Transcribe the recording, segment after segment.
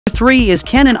3 is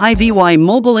Canon IVY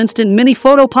Mobile Instant Mini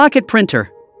Photo Pocket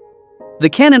Printer. The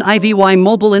Canon IVY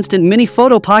Mobile Instant Mini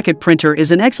Photo Pocket Printer is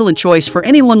an excellent choice for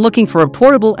anyone looking for a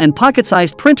portable and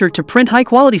pocket-sized printer to print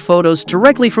high-quality photos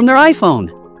directly from their iPhone.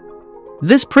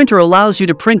 This printer allows you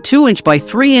to print 2" by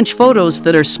 3" photos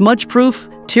that are smudge-proof,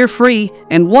 tear-free,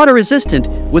 and water-resistant,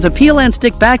 with a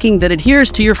peel-and-stick backing that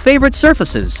adheres to your favorite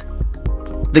surfaces.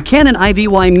 The Canon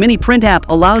IVY Mini Print app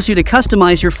allows you to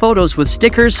customize your photos with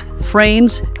stickers,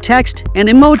 frames, text, and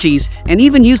emojis, and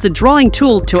even use the drawing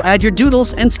tool to add your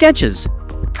doodles and sketches.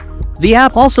 The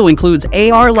app also includes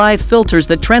AR Live filters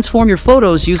that transform your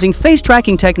photos using face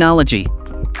tracking technology.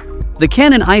 The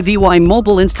Canon IVY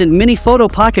Mobile Instant Mini Photo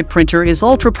Pocket Printer is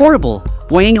ultra-portable,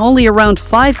 weighing only around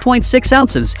 5.6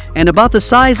 ounces and about the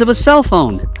size of a cell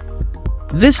phone.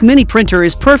 This mini printer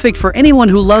is perfect for anyone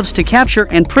who loves to capture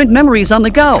and print memories on the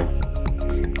go.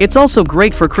 It's also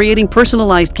great for creating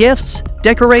personalized gifts,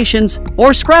 decorations,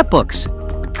 or scrapbooks.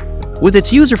 With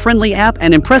its user-friendly app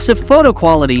and impressive photo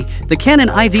quality, the Canon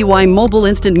IVY Mobile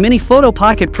Instant Mini Photo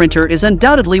Pocket Printer is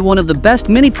undoubtedly one of the best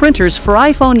mini printers for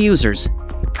iPhone users.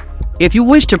 If you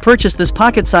wish to purchase this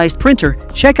pocket-sized printer,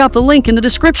 check out the link in the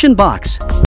description box.